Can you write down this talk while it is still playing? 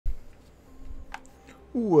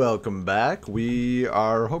Welcome back. We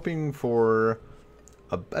are hoping for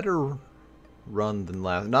a better run than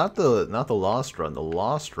last. Not the lost run. The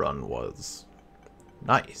lost run was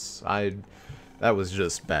nice. That was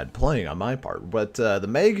just bad playing on my part. But the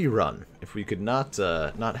Maggie run, if we could not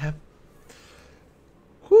have.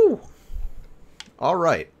 Whew. All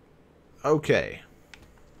right. Okay.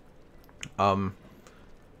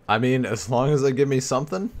 I mean, as long as they give me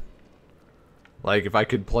something. Like, if I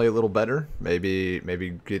could play a little better, maybe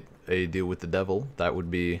get a deal with the devil, that would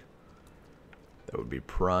be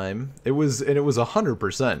prime. It was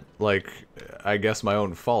 100%, like, I guess my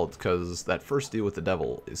own fault, because that first deal with the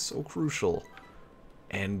devil is so crucial,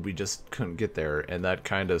 and we just couldn't get there, and that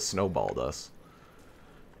kind of snowballed us.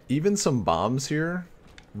 Even some bombs here,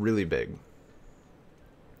 really big.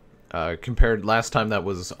 Compared, last time that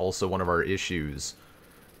was also one of our issues,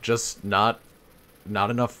 just not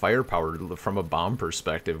enough firepower from a bomb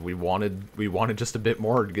perspective. We wanted just a bit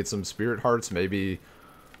more to get some spirit hearts. Maybe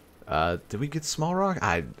did we get small rock?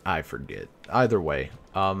 I forget. Either way,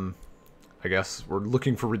 I guess we're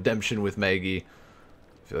looking for redemption with Maggie.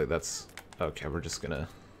 I feel like that's okay. We're just gonna.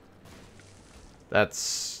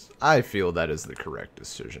 I feel that is the correct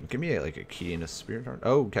decision. Give me like a key and a spirit heart.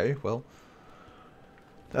 Oh, okay. Well,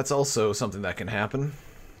 that's also something that can happen.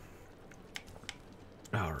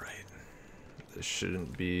 All right. This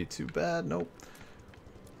shouldn't be too bad. Nope.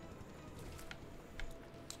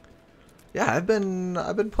 Yeah, I've been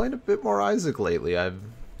playing a bit more Isaac lately. I've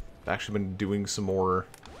actually been doing some more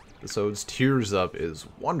episodes. Tears Up is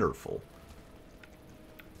wonderful.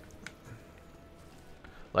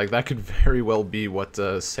 Like, that could very well be what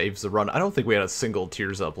saves the run. I don't think we had a single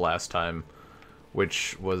Tears Up last time,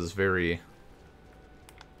 which was very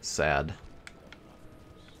sad.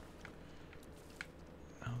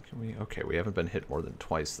 Okay, we haven't been hit more than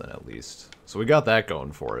twice then, at least. So we got that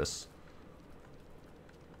going for us.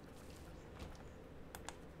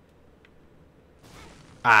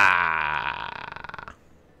 Ah!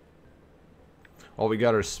 Well, we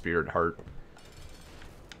got our spirit heart.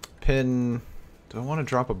 Pin. Do I want to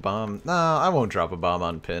drop a bomb? Nah, I won't drop a bomb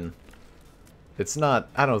on Pin. It's not.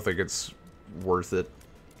 I don't think it's worth it.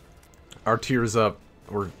 Our Tears Up.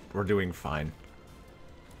 We're doing fine.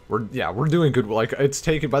 We're doing good. Like, it's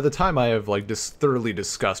taken, by the time I have, like, thoroughly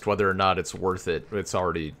discussed whether or not it's worth it, it's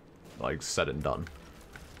already, like, said and done.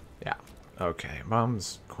 Yeah. Okay,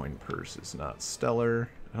 Mom's coin purse is not stellar.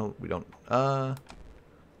 We don't,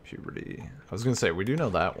 puberty. I was gonna say, we do know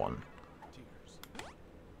that one.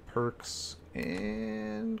 Perks,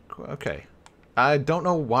 and, okay. I don't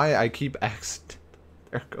know why I keep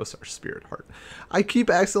there goes our spirit heart. I keep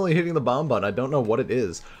accidentally hitting the bomb button. I don't know what it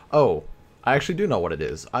is. Oh. I actually do know what it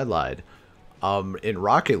is. I lied. In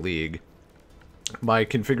Rocket League, my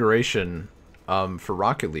configuration for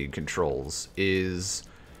Rocket League controls is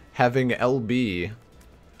having LB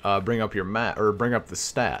bring up your map, or bring up the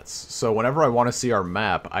stats. So whenever I want to see our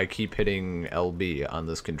map, I keep hitting LB on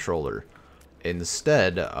this controller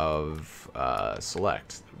instead of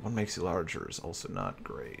select. What makes you larger is also not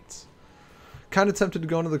great. Kind of tempted to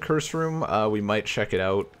go into the curse room. We might check it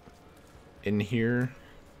out in here.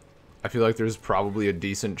 I feel like there's probably a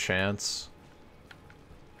decent chance.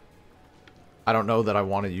 I don't know that I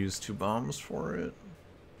want to use 2 bombs for it.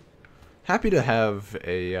 Happy to have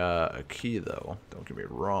a key, though. Don't get me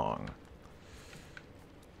wrong.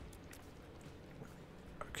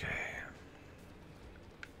 Okay.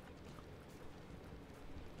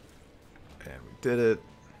 And we did it.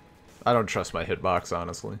 I don't trust my hitbox,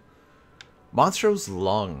 honestly. Monstro's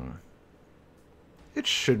Lung. It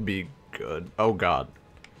should be good. Oh, God.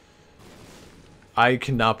 I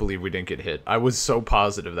cannot believe we didn't get hit. I was so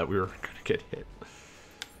positive that we were going to get hit.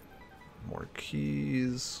 More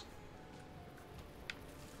keys.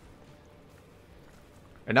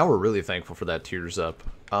 And now we're really thankful for that Tears Up.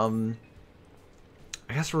 I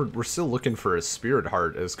guess we're still looking for a Spirit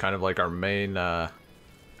Heart as kind of like our main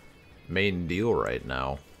deal right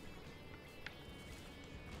now.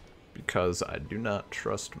 Because I do not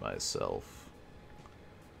trust myself.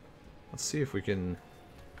 Let's see if we can...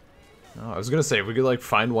 Oh, I was gonna say, if we could, like,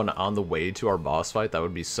 find one on the way to our boss fight, that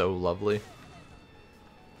would be so lovely.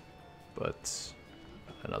 But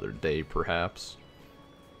another day, perhaps.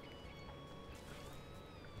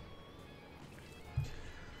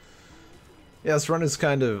 Yeah, this run is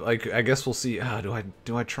kind of, like, I guess we'll see.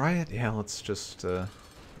 Do I try it? Yeah, let's just,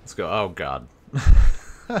 let's go. Oh, God.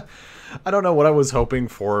 I don't know what I was hoping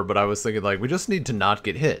for, but I was thinking, like, we just need to not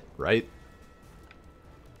get hit, right?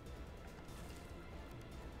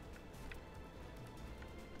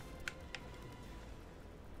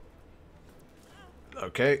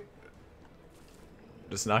 Okay.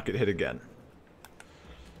 Just not get hit again.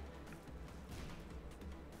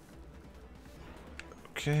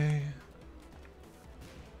 Okay.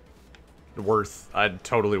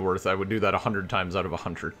 Totally worth. I would do that 100 times out of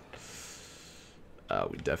 100.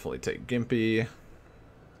 We definitely take Gimpy.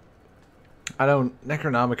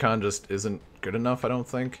 Necronomicon just isn't good enough, I don't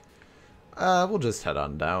think. We'll just head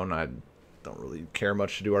on down. I don't really care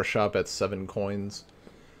much to do our shop at 7 coins.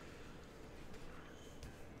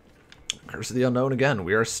 Curse of the Unknown again.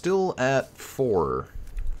 We are still at 4.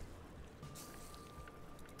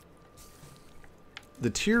 The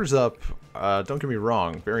tears up, don't get me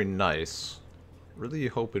wrong, very nice. Really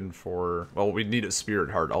hoping for... Well, we need a Spirit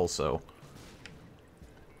Heart also.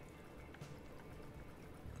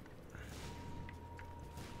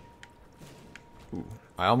 Ooh,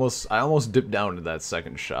 I almost dipped down to that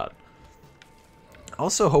second shot.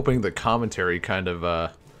 Also hoping the commentary kind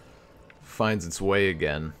of finds its way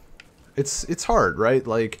again. It's hard, right?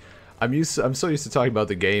 Like I'm so used to talking about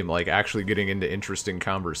the game, like actually getting into interesting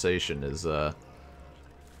conversation is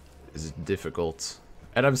difficult.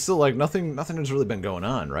 And I'm still like nothing has really been going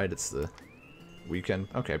on, right? It's the weekend.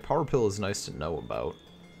 Okay, Power Pill is nice to know about.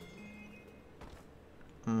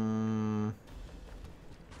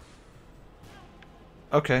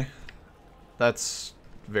 Okay. That's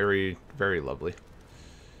very, very lovely.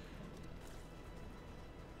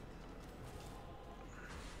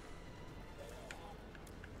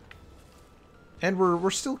 And we're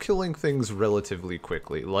still killing things relatively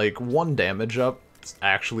quickly. Like, 1 damage up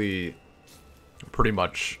actually pretty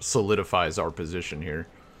much solidifies our position here.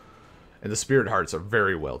 And the Spirit Hearts are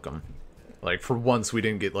very welcome. Like, for once we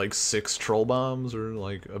didn't get, like, 6 Troll Bombs or,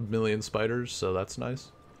 like, 1,000,000 spiders, so that's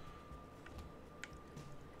nice.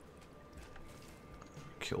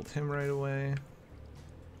 Killed him right away.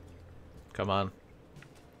 Come on.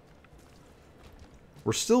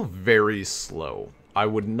 We're still very slow. I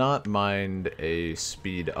would not mind a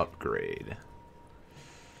speed upgrade.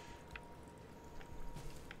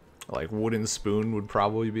 Like, Wooden Spoon would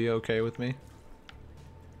probably be okay with me.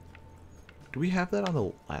 Do we have that on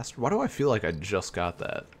the last... Why do I feel like I just got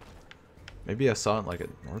that? Maybe I saw it in, like, a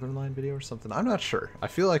Northern Line video or something? I'm not sure. I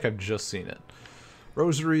feel like I've just seen it.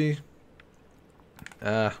 Rosary...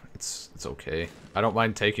 it's okay. I don't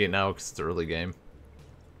mind taking it now because it's early game.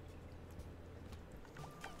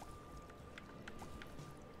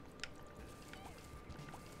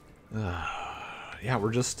 Yeah,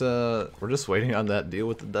 we're just waiting on that deal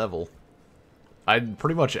with the devil. I'd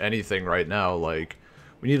pretty much anything right now. Like,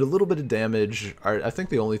 we need a little bit of damage. I think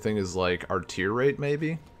the only thing is like our tier rate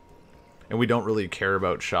maybe, and we don't really care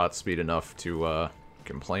about shot speed enough to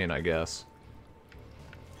complain, I guess.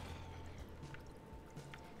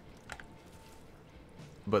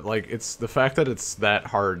 But like, it's the fact that it's that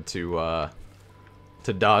hard to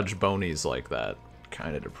dodge bonies like that,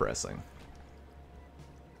 kind of depressing.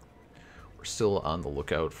 We're still on the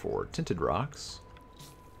lookout for tinted rocks.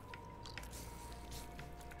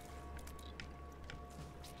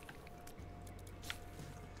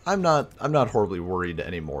 I'm not horribly worried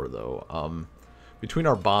anymore though. Between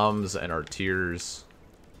our bombs and our tiers,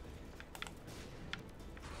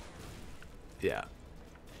 yeah.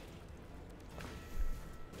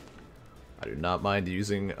 I do not mind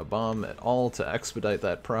using a bomb at all to expedite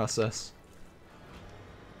that process.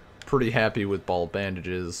 Pretty happy with ball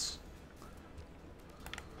bandages.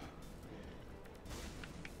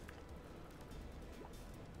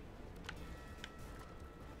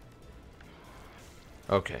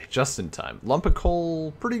 Okay, just in time. Lump of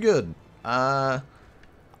coal, pretty good. I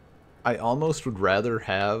almost would rather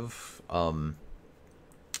have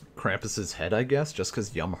Krampus's head, I guess, just because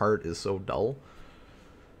Yumheart is so dull.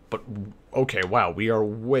 But, okay, wow, we are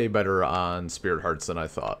way better on Spirit Hearts than I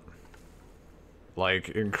thought. Like,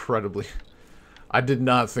 incredibly. I did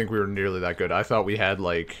not think we were nearly that good. I thought we had,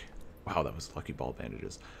 like... Wow, that was lucky ball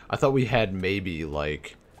bandages. I thought we had maybe,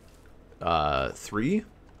 like, 3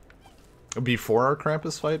 before our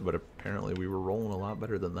Krampus fight, but apparently we were rolling a lot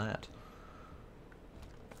better than that.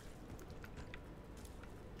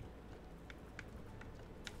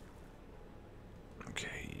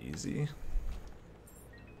 Okay, easy.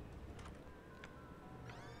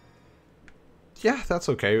 Yeah, that's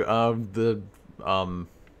okay. I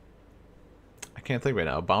can't think right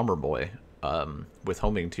now. Bomber Boy, with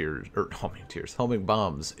homing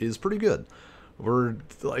bombs is pretty good. We're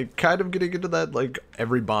like kind of getting into that like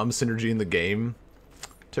every bomb synergy in the game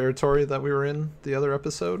territory that we were in the other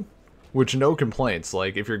episode, which no complaints.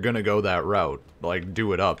 Like if you're gonna go that route, like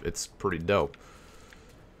do it up. It's pretty dope.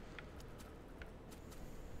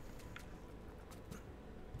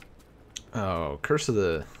 Oh, Curse of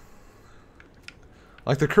the...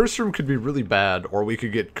 Like, the Curse Room could be really bad, or we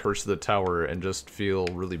could get Curse of the Tower and just feel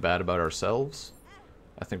really bad about ourselves.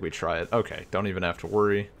 I think we try it. Okay, don't even have to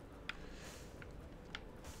worry.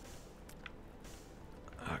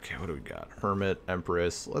 Okay, what do we got? Hermit,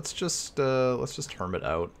 Empress. Let's just Hermit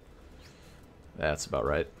out. That's about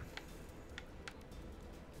right.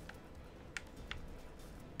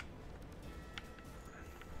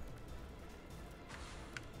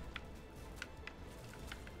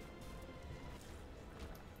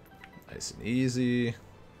 Nice and easy.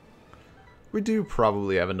 We do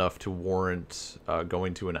probably have enough to warrant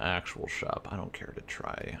going to an actual shop. I don't care to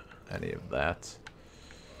try any of that.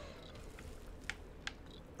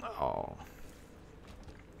 Oh.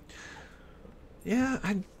 Yeah,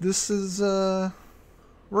 this is,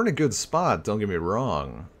 we're in a good spot, don't get me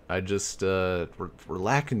wrong. I just, we're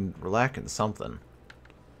lacking something.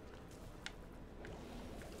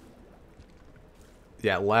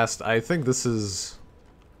 Yeah, I think this is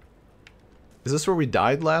this where we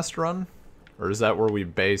died last run? Or is that where we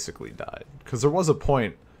basically died? Because there was a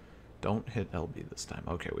point, don't hit LB this time.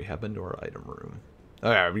 Okay, we have been to our item room.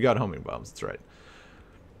 Oh yeah, we got homing bombs, that's right.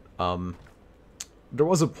 There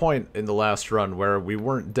was a point in the last run where we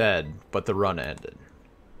weren't dead, but the run ended.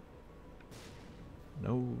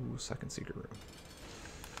 No second secret room.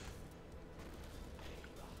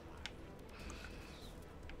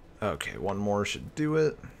 Okay, one more should do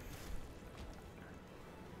it.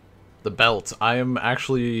 The belt. I am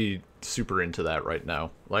actually super into that right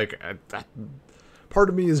now. Like, part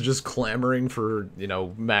of me is just clamoring for, you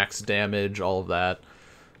know, max damage, all of that.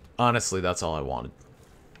 Honestly, that's all I wanted.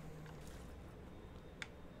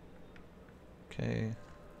 Okay.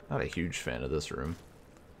 Not a huge fan of this room.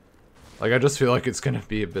 Like, I just feel like it's gonna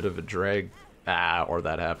be a bit of a drag. Or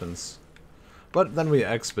that happens. But then we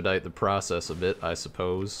expedite the process a bit, I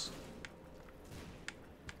suppose.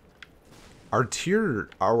 Our tier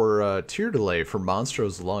delay for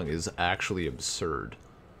Monstro's Lung is actually absurd,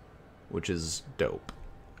 which is dope.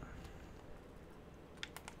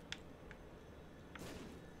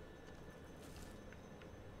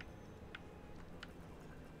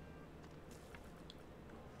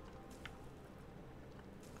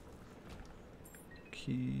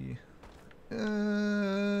 Key.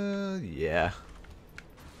 Yeah.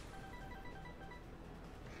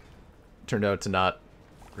 Turned out to not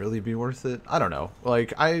really be worth it. I don't know.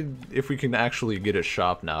 Like, if we can actually get a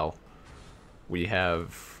shop now, we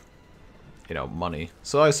have, you know, money.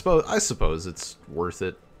 So I suppose it's worth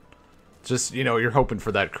it. Just, you know, you're hoping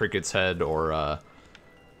for that Cricket's Head or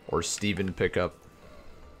Steven pickup,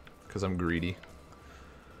 because I'm greedy.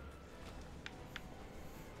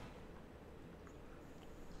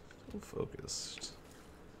 Focused.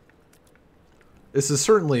 This is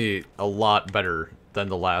certainly a lot better than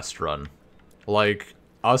the last run. Like,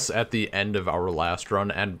 us at the end of our last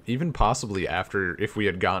run, and even possibly after, if we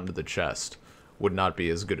had gotten to the chest, would not be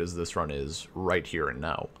as good as this run is right here and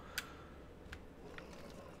now.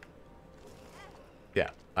 Yeah,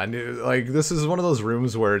 I knew, like, this is one of those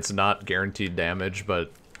rooms where it's not guaranteed damage,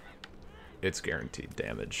 but it's guaranteed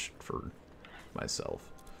damage for myself.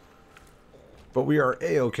 But we are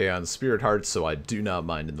A-okay on Spirit Hearts, so I do not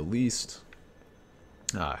mind in the least.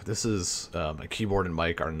 This is, my keyboard and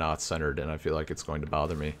mic are not centered, and I feel like it's going to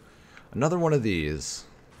bother me. Another one of these.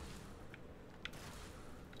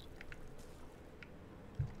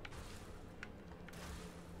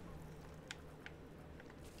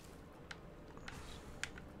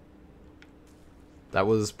 That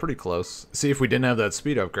was pretty close. See, if we didn't have that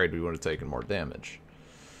speed upgrade, we would have taken more damage.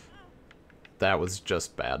 That was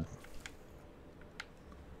just bad.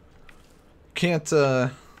 Can't,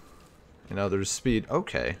 you know, there's speed.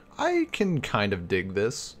 Okay, I can kind of dig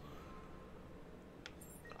this.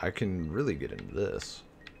 I can really get into this.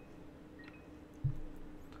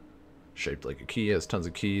 Shaped like a key, has tons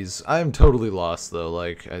of keys. I am totally lost, though.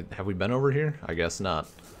 Like, have we been over here? I guess not.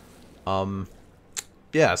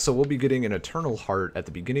 Yeah, so we'll be getting an Eternal Heart at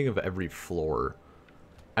the beginning of every floor.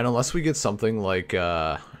 And unless we get something like,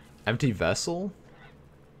 Empty Vessel,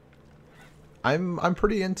 I'm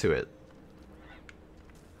pretty into it.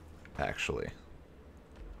 Actually.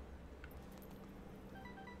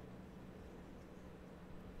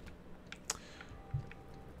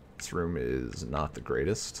 This room is not the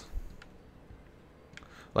greatest.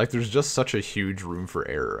 Like, there's just such a huge room for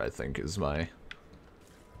error, I think, is my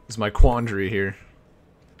quandary here.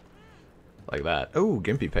 Like that. Oh,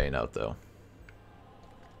 Gimpy paying out, though.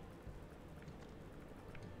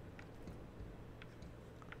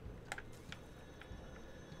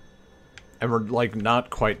 And we're, like, not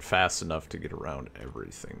quite fast enough to get around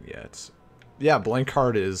everything yet. Yeah, blank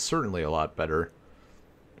card is certainly a lot better.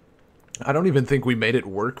 I don't even think we made it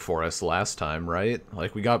work for us last time, right?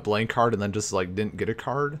 Like, we got blank card and then just, like, didn't get a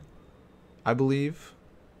card, I believe.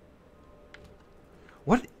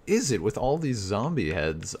 What is it with all these zombie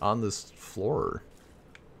heads on this floor?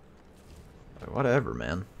 Whatever,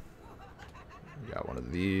 man. Got one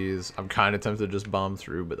of these. I'm kind of tempted to just bomb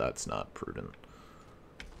through, but that's not prudent.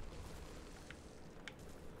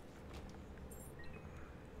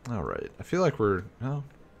 Alright, I feel like we're... well,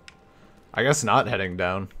 I guess not heading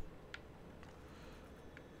down.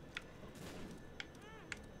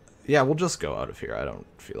 Yeah, we'll just go out of here. I don't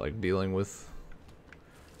feel like dealing with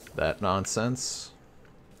that nonsense.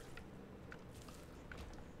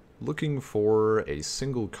 Looking for a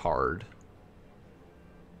single card.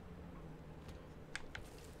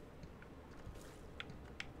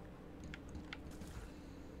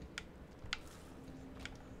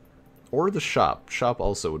 Or the shop. Shop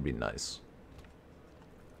also would be nice.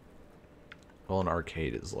 Well, an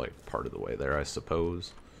arcade is like part of the way there, I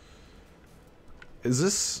suppose. Is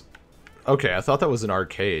this... okay, I thought that was an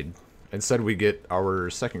arcade. Instead we get our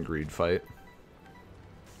second greed fight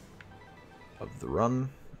of the run.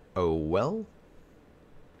 Oh well.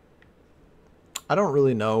 I don't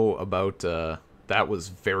really know about, that was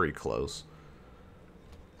very close.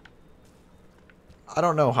 I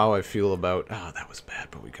don't know how I feel about, oh, that was bad,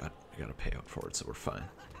 but we got a payout for it, so we're fine.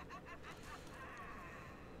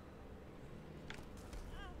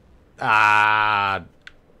 Ah.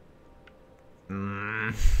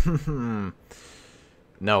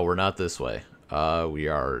 No, we're not this way. We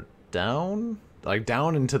are down, like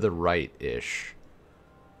down and to the right-ish.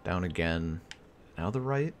 Down again. Now the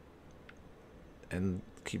right. And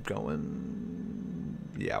keep going.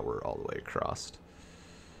 Yeah, we're all the way across.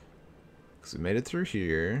 Because we made it through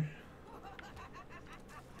here.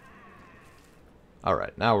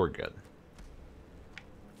 Alright, now we're good.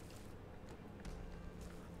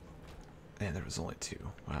 Man, there was only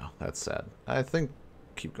two. Wow, that's sad. I think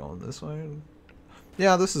keep going this way.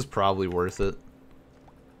 Yeah, this is probably worth it.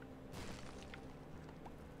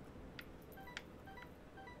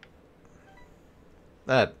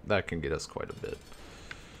 That can get us quite a bit.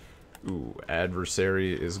 Ooh,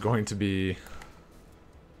 adversary is going to be...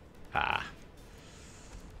 ah.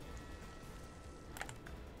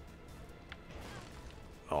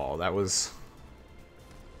 Oh, that was...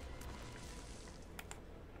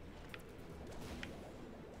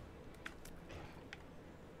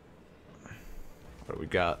 what do we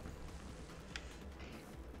got?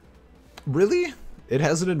 Really? It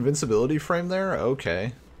has an invincibility frame there?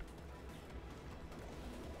 Okay.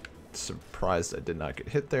 Surprised I did not get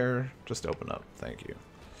hit there. Just open up. Thank you.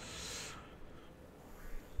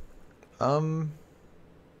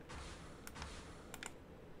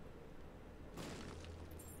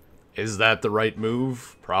 Is that the right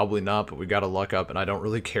move? Probably not, but we gotta luck up, and I don't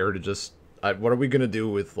really care to just... what are we gonna do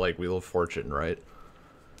with, like, Wheel of Fortune, right?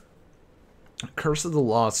 Curse of the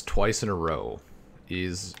Lost twice in a row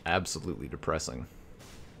is absolutely depressing.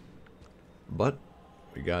 But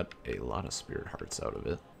we got a lot of Spirit Hearts out of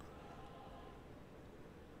it.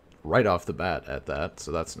 Right off the bat at that,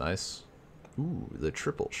 so that's nice. Ooh, the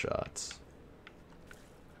triple shots.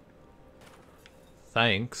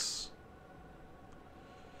 Thanks.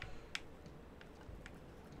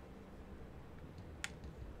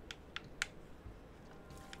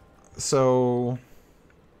 So...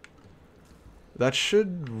 that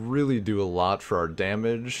should really do a lot for our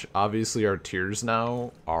damage. Obviously our tiers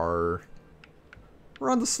now are...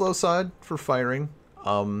 we're on the slow side for firing.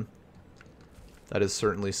 That is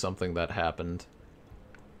certainly something that happened.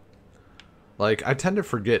 Like, I tend to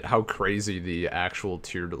forget how crazy the actual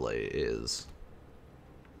tier delay is.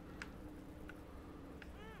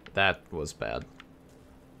 That was bad.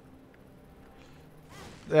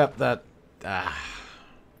 Yep, that... ah.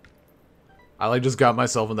 I, like, just got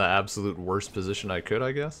myself in the absolute worst position I could,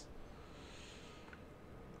 I guess.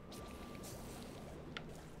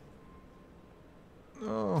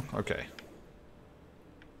 Oh, okay.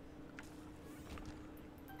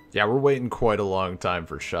 Yeah, we're waiting quite a long time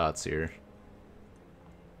for shots here.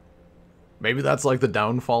 Maybe that's, like, the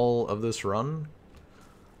downfall of this run?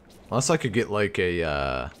 Unless I could get, like,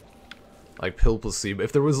 a, like, pill placebo.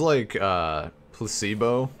 If there was, like,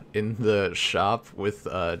 placebo in the shop with,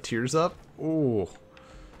 tears up, ooh.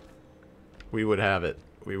 We would have it.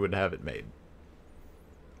 We would have it made.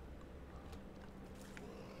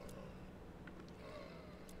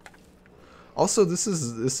 Also, this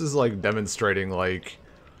is, like, demonstrating, like...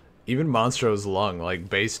 even Monstro's Lung, like,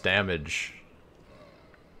 base damage,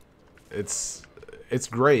 it's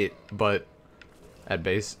great, but at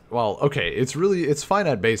base, well, okay, it's fine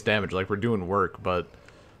at base damage, like, we're doing work, but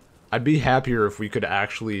I'd be happier if we could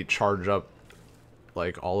actually charge up,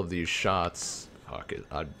 like, all of these shots. Fuck it,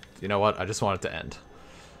 you know what, I just want it to end.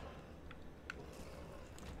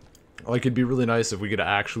 Like, it'd be really nice if we could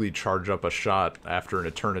actually charge up a shot after an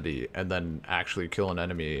eternity and then actually kill an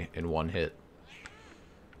enemy in one hit.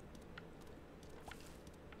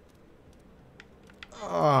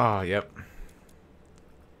 Oh, yep.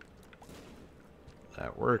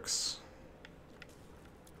 That works.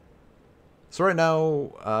 So right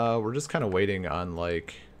now, we're just kind of waiting on,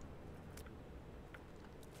 like...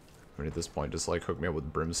 I mean, at this point, just, like, hook me up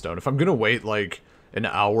with brimstone. If I'm gonna wait, like, an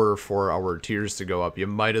hour for our tiers to go up, you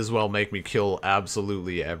might as well make me kill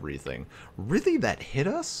absolutely everything. Really? That hit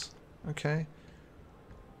us? Okay.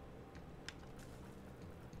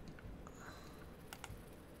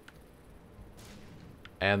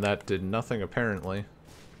 And that did nothing, apparently.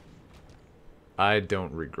 I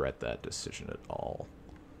don't regret that decision at all.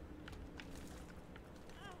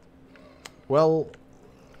 Well,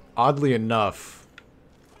 oddly enough...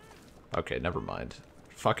 Okay, never mind.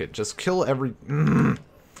 Fuck it, just kill every...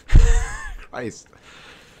 Christ.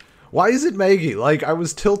 Why is it Maggie? Like, I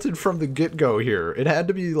was tilted from the get-go here. It had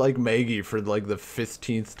to be, like, Maggie for, like, the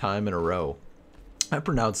 15th time in a row. I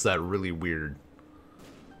pronounced that really weird.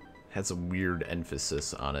 Had some weird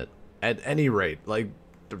emphasis on it. At any rate, like,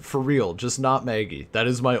 for real, just not Maggie. That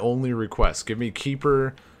is my only request. Give me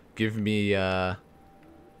Keeper, give me, I,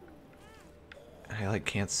 like,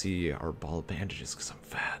 can't see our ball of bandages because I'm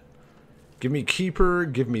fat. Give me Keeper,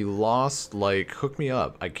 give me Lost, like, hook me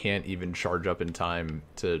up. I can't even charge up in time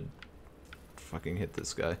to fucking hit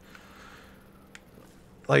this guy.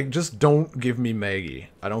 Like, just don't give me Maggie.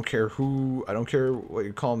 I don't care who, I don't care what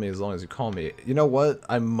you call me as long as you call me. You know what?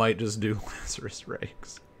 I might just do Lazarus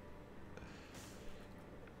Rakes.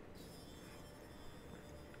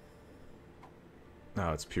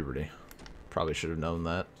 Oh, it's puberty. Probably should have known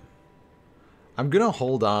that. I'm gonna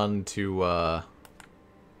hold on to,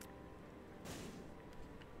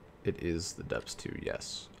 It is the depths too,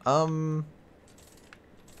 yes.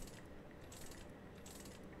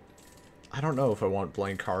 I don't know if I want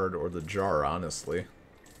blank card or the jar, honestly.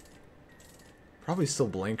 Probably still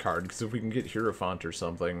blank card, because if we can get Hierophant or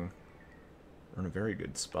something, we're in a very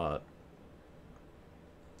good spot.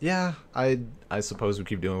 Yeah, I suppose we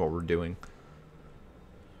keep doing what we're doing.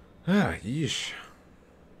 Ah, yeesh.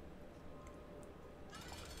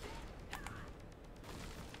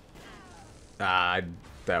 Ah,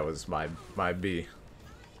 that was my B.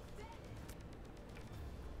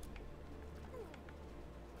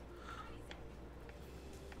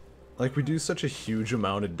 Like, we do such a huge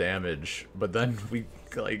amount of damage, but then we,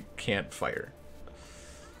 like, can't fire.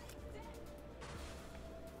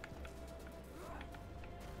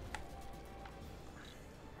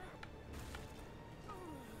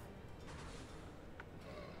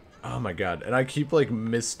 Oh my god, and I keep, like,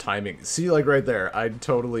 mistiming. See, like, right there, I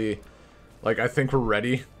totally, like, I think we're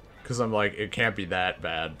ready, because I'm like, it can't be that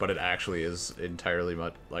bad, but it actually is entirely,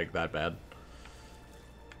 like, that bad.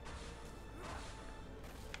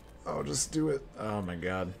 Oh, just do it. Oh my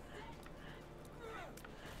god.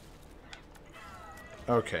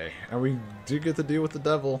 Okay, and we do get to deal with the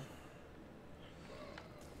devil.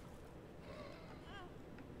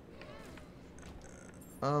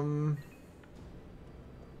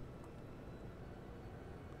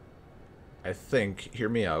 I think, hear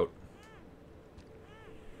me out.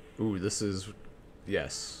 Ooh, this is,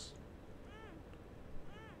 yes.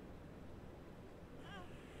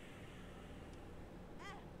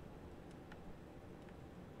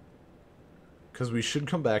 Because we should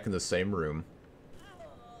come back in the same room.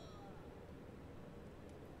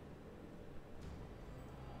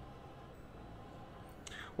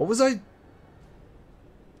 What was I?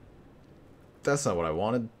 That's not what I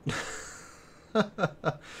wanted.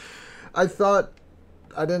 I thought...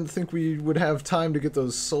 I didn't think we would have time to get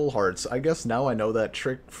those soul hearts. I guess now I know that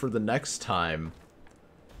trick for the next time.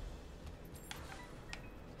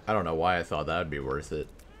 I don't know why I thought that would be worth it.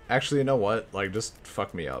 Actually, you know what? Like, just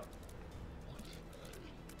fuck me up.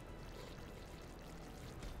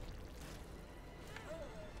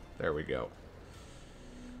 There we go.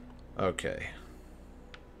 Okay.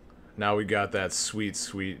 Now we got that sweet,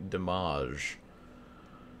 sweet damage.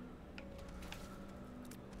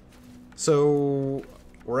 So,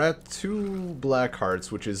 we're at 2 black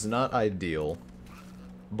hearts, which is not ideal.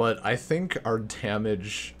 But I think our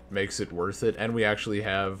damage makes it worth it. And we actually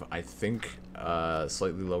have, I think,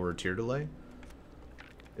 slightly lower tier delay.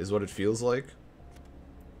 Is what it feels like.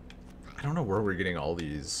 I don't know where we're getting all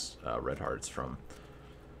these red hearts from.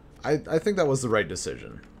 I think that was the right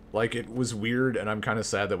decision. Like, it was weird, and I'm kind of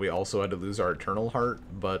sad that we also had to lose our Eternal Heart,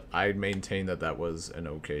 but I maintain that that was an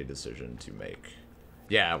okay decision to make.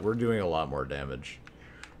 Yeah, we're doing a lot more damage.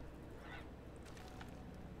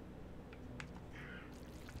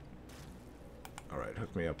 Alright,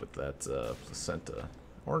 hook me up with that placenta.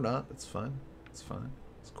 Or not, it's fine. It's fine.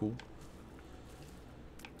 It's cool.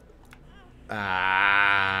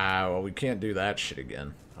 Ah, well, we can't do that shit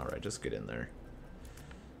again. Alright, just get in there.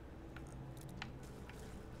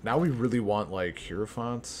 Now we really want, like,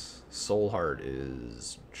 Hierophants. Soul Heart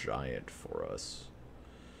is giant for us.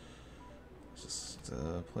 Just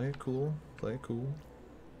play it cool. Play it cool.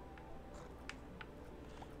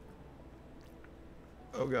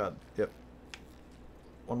 Oh god. Yep.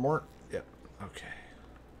 One more. Yep. Okay.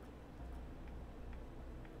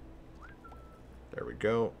 There we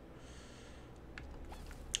go.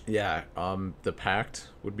 Yeah, the Pact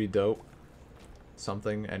would be dope.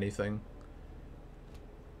 Something, anything.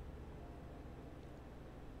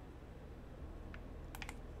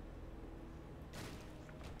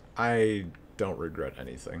 I don't regret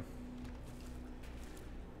anything.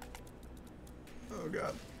 Oh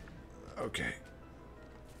god. Okay.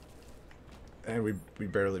 And we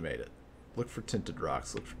barely made it. Look for tinted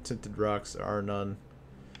rocks. Look for tinted rocks. There are none.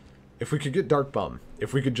 If we could get Dark Bum.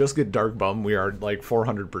 If we could just get Dark Bum, we are like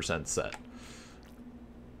 400% set.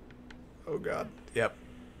 Oh god. Yep.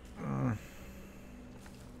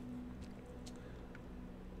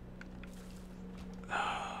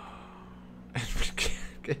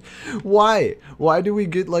 Why? Why do we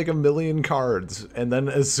get like a million cards and then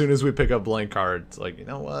as soon as we pick up blank cards, like, you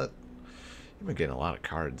know what? You've been getting a lot of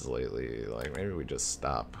cards lately. Like, maybe we just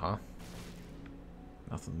stop, huh?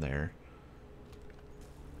 Nothing there.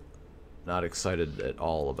 Not excited at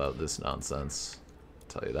all about this nonsense. I'll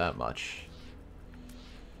tell you that much.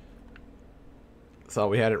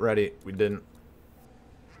 Thought we had it ready. We didn't.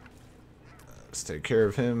 Let's take care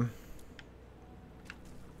of him.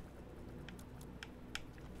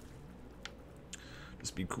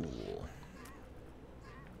 Just be cool.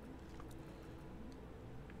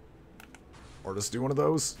 Or just do one of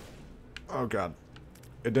those. Oh god.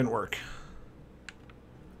 It didn't work.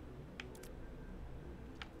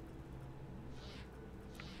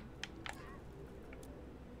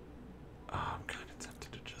 Oh, I'm kind of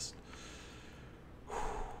tempted to just...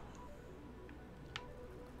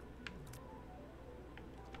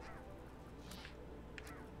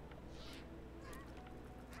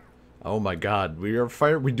 Oh my god, we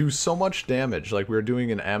are we do so much damage. Like, we're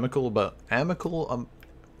doing an amicable?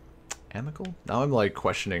 Now I'm like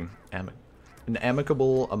questioning an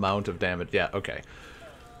amicable amount of damage. Yeah, okay.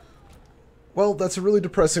 Well, that's a really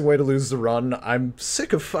depressing way to lose the run. I'm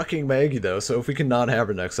sick of fucking Maggie though, so if we can not have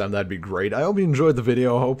her next time, that'd be great. I hope you enjoyed the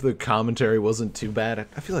video. I hope the commentary wasn't too bad.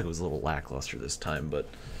 I feel like it was a little lackluster this time, but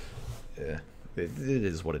yeah, it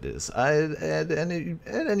is what it is. At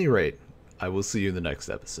any rate, I will see you in the next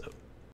episode.